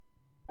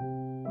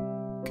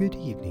Good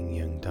evening,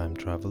 young time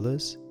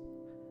travelers.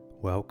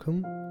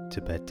 Welcome to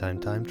Bedtime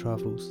Time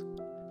Travels,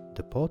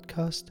 the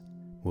podcast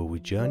where we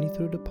journey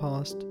through the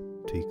past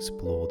to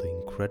explore the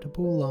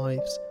incredible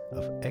lives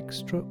of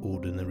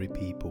extraordinary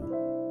people.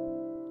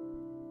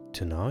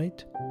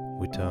 Tonight,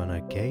 we turn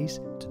our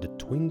gaze to the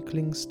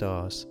twinkling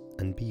stars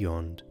and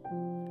beyond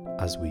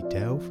as we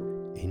delve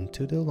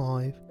into the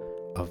life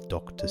of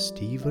Dr.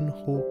 Stephen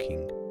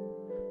Hawking,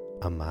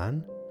 a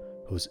man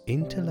whose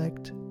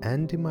intellect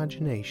and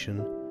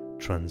imagination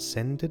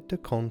transcended the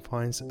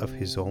confines of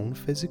his own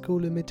physical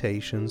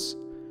limitations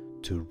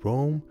to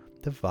roam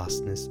the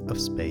vastness of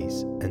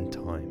space and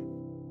time.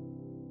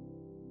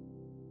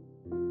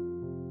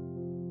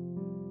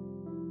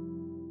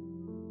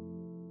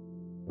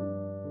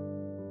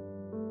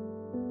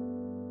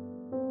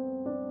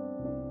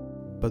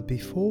 But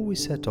before we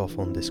set off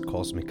on this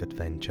cosmic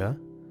adventure,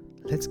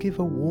 let's give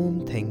a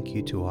warm thank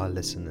you to our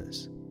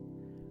listeners.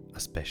 A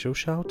special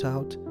shout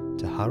out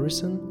to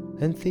Harrison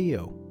and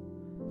Theo.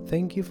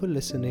 Thank you for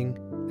listening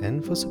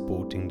and for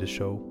supporting the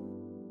show.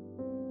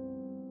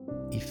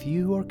 If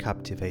you are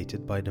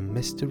captivated by the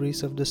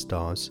mysteries of the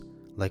stars,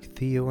 like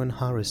Theo and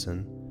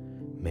Harrison,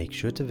 make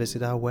sure to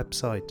visit our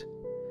website.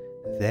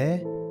 There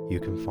you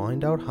can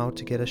find out how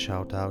to get a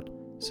shout out,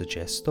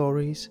 suggest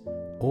stories,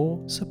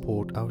 or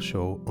support our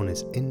show on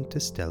its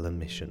interstellar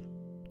mission.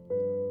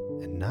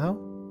 And now,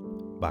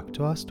 back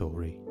to our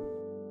story.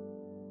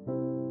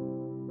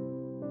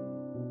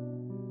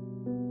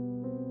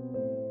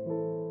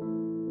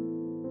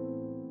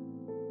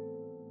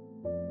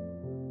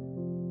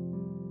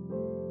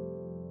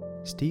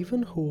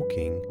 Stephen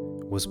Hawking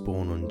was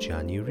born on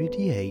January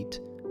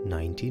 8,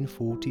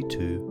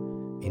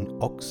 1942 in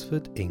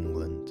Oxford,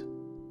 England.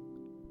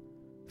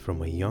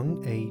 From a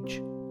young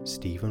age,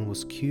 Stephen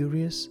was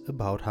curious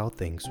about how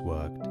things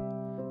worked,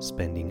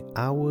 spending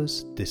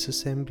hours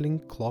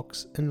disassembling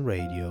clocks and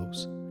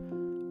radios,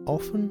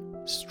 often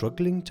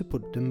struggling to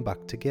put them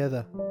back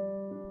together.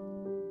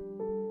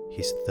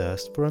 His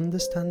thirst for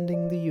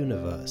understanding the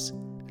universe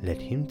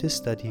led him to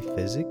study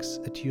physics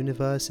at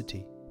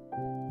university,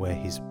 where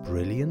his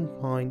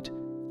brilliant mind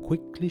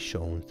quickly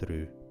shone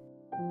through.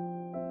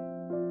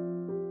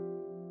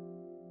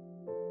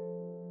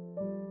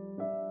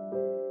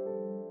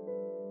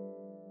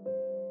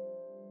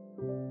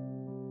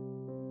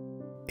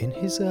 In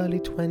his early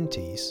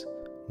 20s,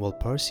 while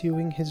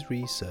pursuing his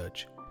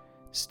research,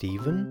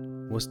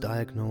 Stephen was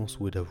diagnosed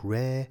with a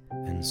rare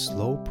and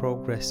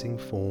slow-progressing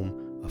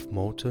form of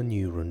motor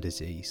neuron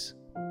disease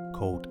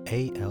called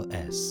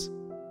ALS.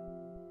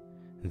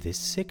 This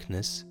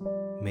sickness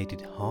made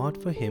it hard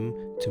for him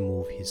to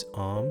move his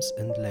arms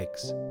and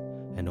legs,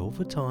 and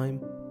over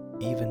time,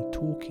 even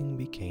talking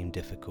became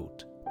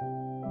difficult.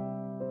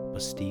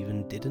 But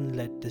Stephen didn't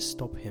let this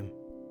stop him.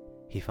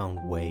 He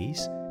found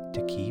ways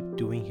to keep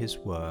doing his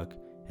work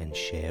and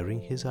sharing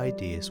his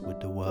ideas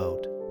with the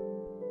world.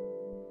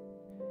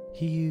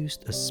 He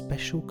used a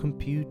special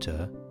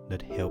computer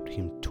that helped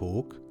him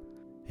talk,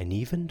 and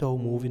even though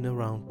moving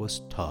around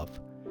was tough,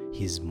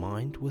 his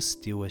mind was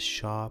still as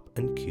sharp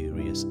and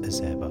curious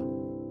as ever.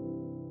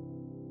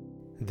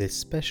 This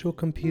special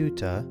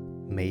computer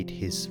made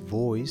his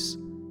voice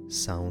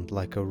sound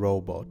like a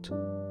robot.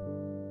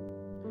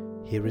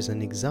 Here is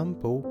an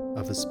example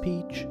of a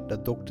speech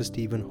that Dr.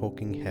 Stephen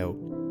Hawking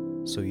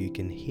held, so you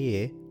can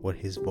hear what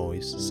his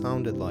voice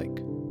sounded like.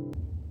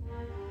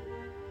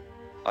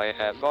 I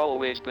have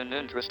always been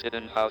interested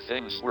in how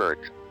things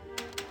work.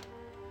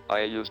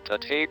 I used to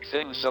take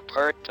things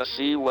apart to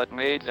see what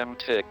made them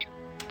tick,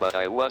 but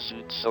I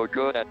wasn't so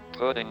good at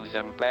putting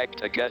them back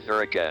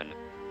together again.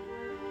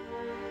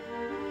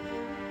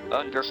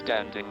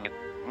 Understanding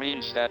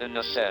means that in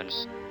a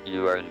sense,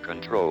 you are in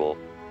control.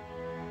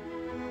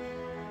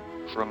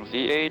 From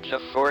the age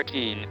of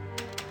 14,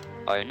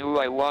 I knew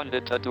I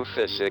wanted to do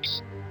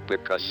physics,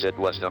 because it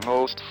was the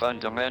most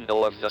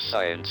fundamental of the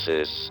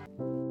sciences.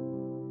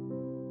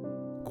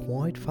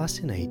 Quite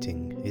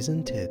fascinating,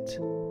 isn't it?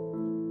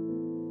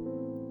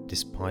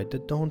 Despite the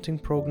daunting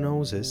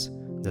prognosis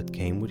that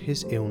came with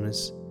his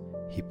illness,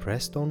 he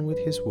pressed on with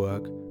his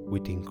work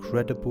with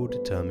incredible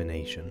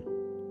determination.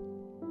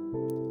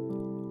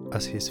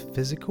 As his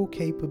physical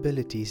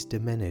capabilities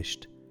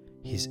diminished,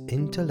 his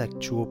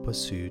intellectual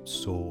pursuits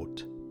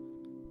soared.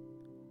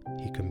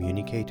 He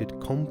communicated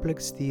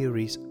complex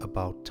theories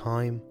about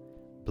time,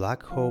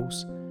 black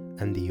holes,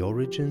 and the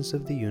origins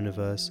of the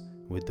universe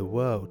with the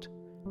world,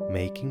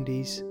 making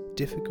these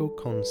difficult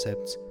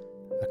concepts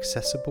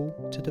accessible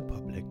to the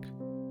public.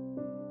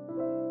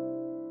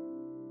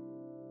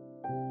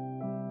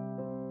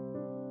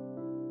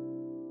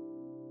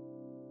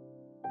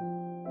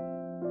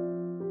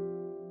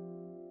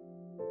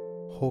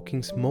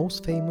 Hawking's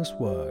most famous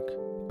work,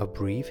 A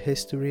Brief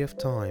History of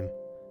Time,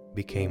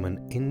 became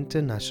an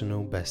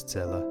international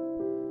bestseller,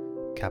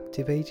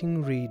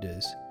 captivating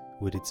readers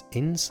with its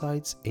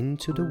insights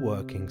into the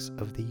workings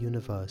of the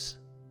universe.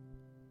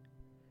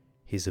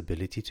 His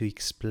ability to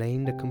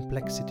explain the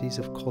complexities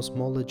of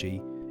cosmology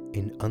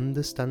in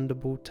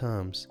understandable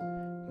terms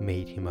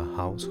made him a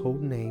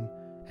household name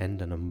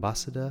and an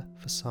ambassador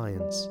for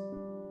science.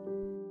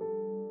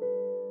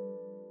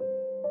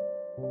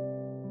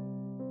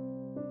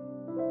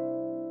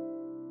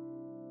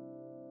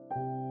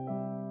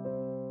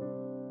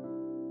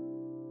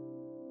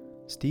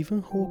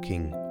 Stephen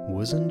Hawking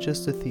wasn't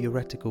just a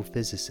theoretical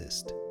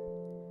physicist,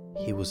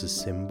 he was a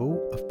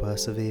symbol of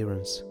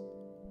perseverance.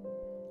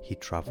 He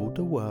travelled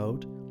the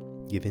world,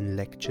 giving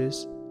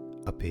lectures,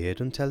 appeared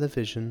on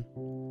television,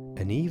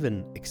 and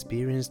even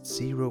experienced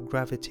zero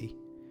gravity,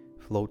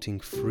 floating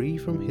free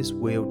from his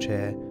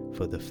wheelchair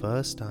for the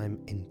first time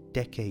in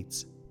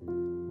decades.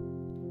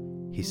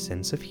 His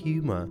sense of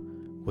humour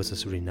was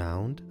as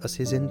renowned as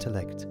his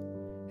intellect,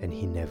 and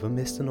he never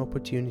missed an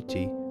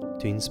opportunity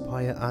to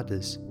inspire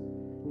others,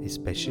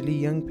 especially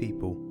young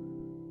people,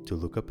 to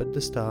look up at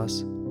the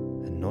stars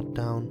and not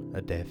down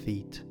at their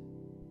feet.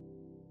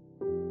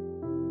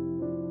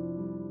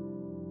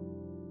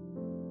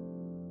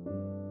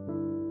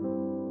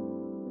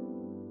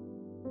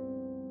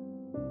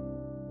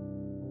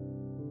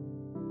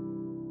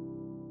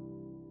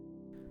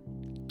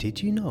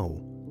 Did you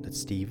know that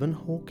Stephen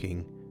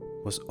Hawking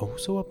was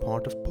also a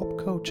part of pop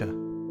culture?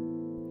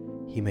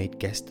 He made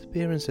guest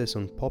appearances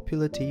on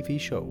popular TV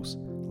shows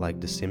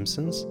like The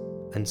Simpsons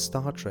and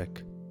Star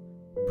Trek,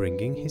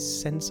 bringing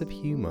his sense of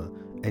humour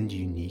and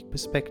unique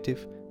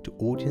perspective to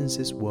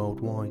audiences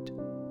worldwide.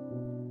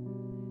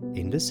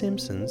 In The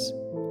Simpsons,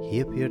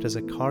 he appeared as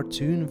a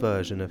cartoon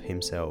version of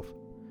himself,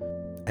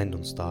 and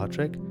on Star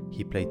Trek,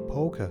 he played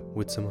poker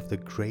with some of the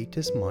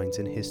greatest minds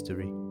in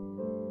history.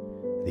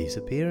 These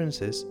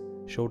appearances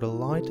showed a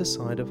lighter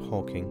side of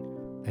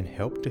Hawking and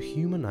helped to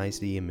humanize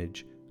the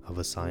image of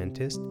a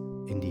scientist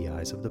in the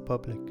eyes of the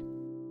public.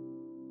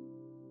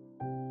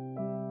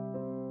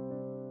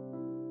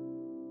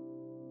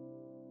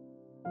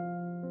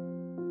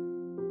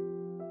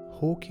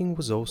 Hawking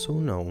was also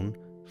known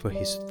for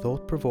his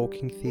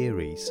thought-provoking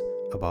theories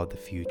about the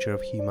future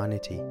of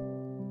humanity.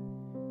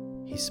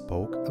 He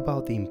spoke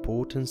about the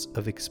importance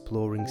of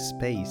exploring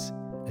space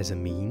as a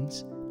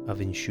means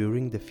of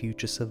ensuring the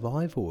future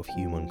survival of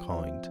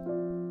humankind.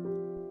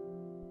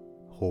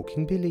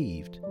 Hawking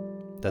believed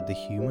that the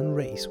human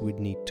race would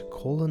need to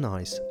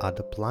colonize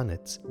other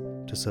planets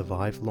to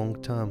survive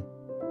long-term,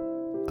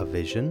 a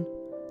vision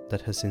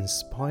that has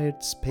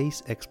inspired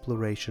space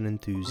exploration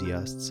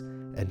enthusiasts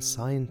and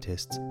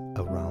scientists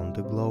around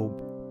the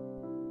globe.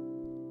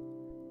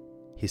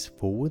 His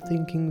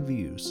forward-thinking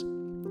views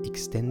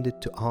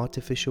extended to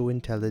artificial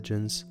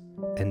intelligence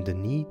and the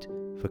need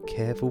for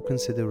careful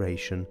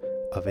consideration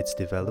of its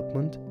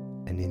development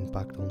and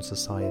impact on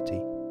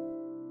society.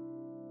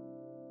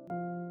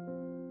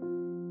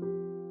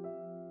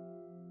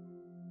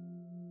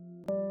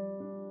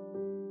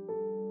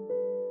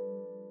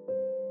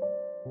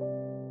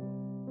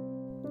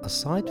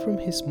 Aside from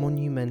his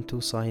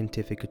monumental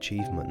scientific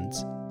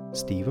achievements,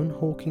 Stephen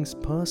Hawking's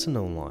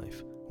personal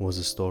life was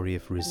a story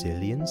of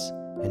resilience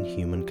and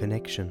human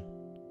connection.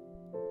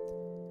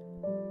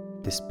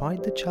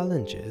 Despite the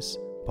challenges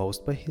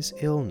posed by his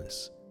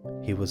illness,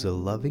 he was a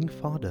loving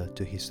father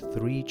to his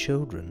 3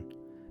 children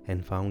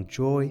and found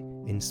joy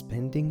in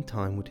spending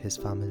time with his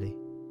family.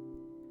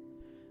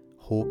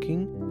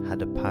 Hawking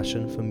had a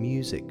passion for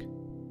music,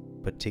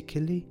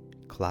 particularly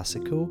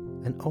classical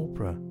and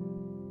opera,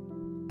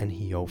 and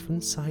he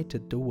often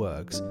cited the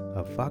works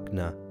of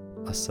Wagner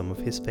as some of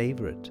his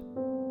favorite.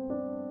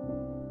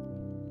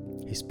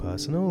 His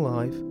personal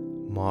life,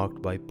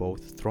 marked by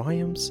both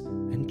triumphs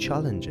and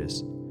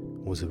challenges,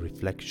 was a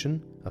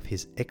reflection of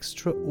his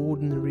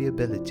extraordinary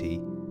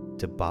ability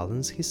to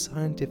balance his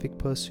scientific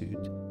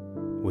pursuit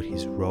with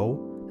his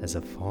role as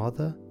a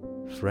father,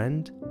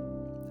 friend,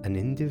 and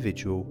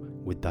individual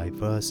with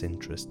diverse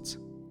interests.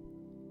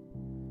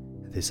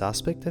 This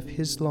aspect of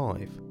his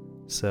life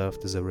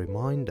served as a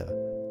reminder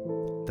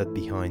that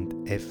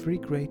behind every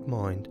great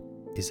mind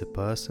is a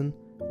person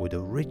with a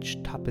rich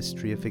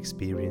tapestry of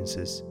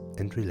experiences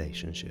and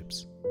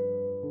relationships.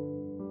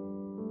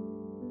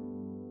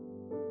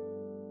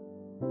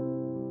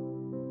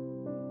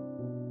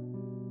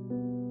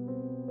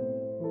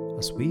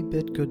 As we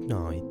bid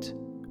goodnight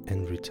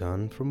and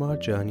return from our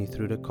journey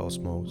through the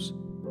cosmos,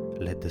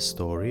 let the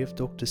story of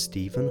Dr.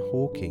 Stephen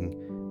Hawking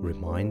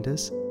remind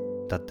us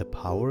that the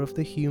power of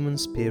the human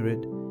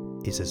spirit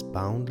is as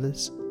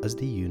boundless as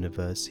the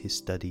universe he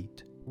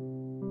studied.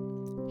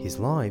 His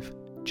life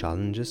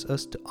challenges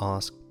us to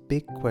ask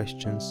big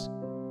questions,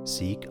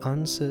 seek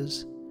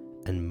answers,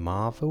 and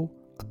marvel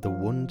at the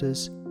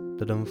wonders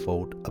that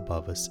unfold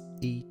above us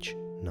each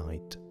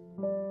night.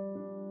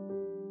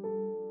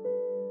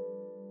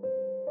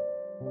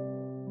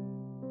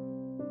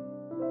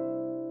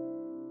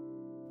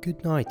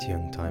 Good night,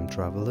 young time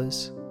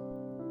travelers.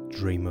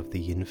 Dream of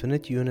the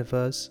infinite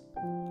universe,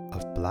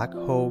 of black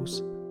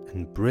holes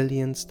and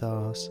brilliant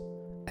stars,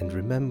 and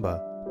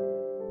remember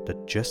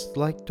that just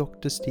like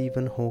Dr.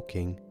 Stephen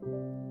Hawking,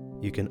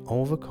 you can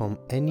overcome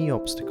any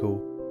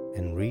obstacle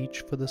and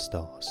reach for the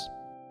stars.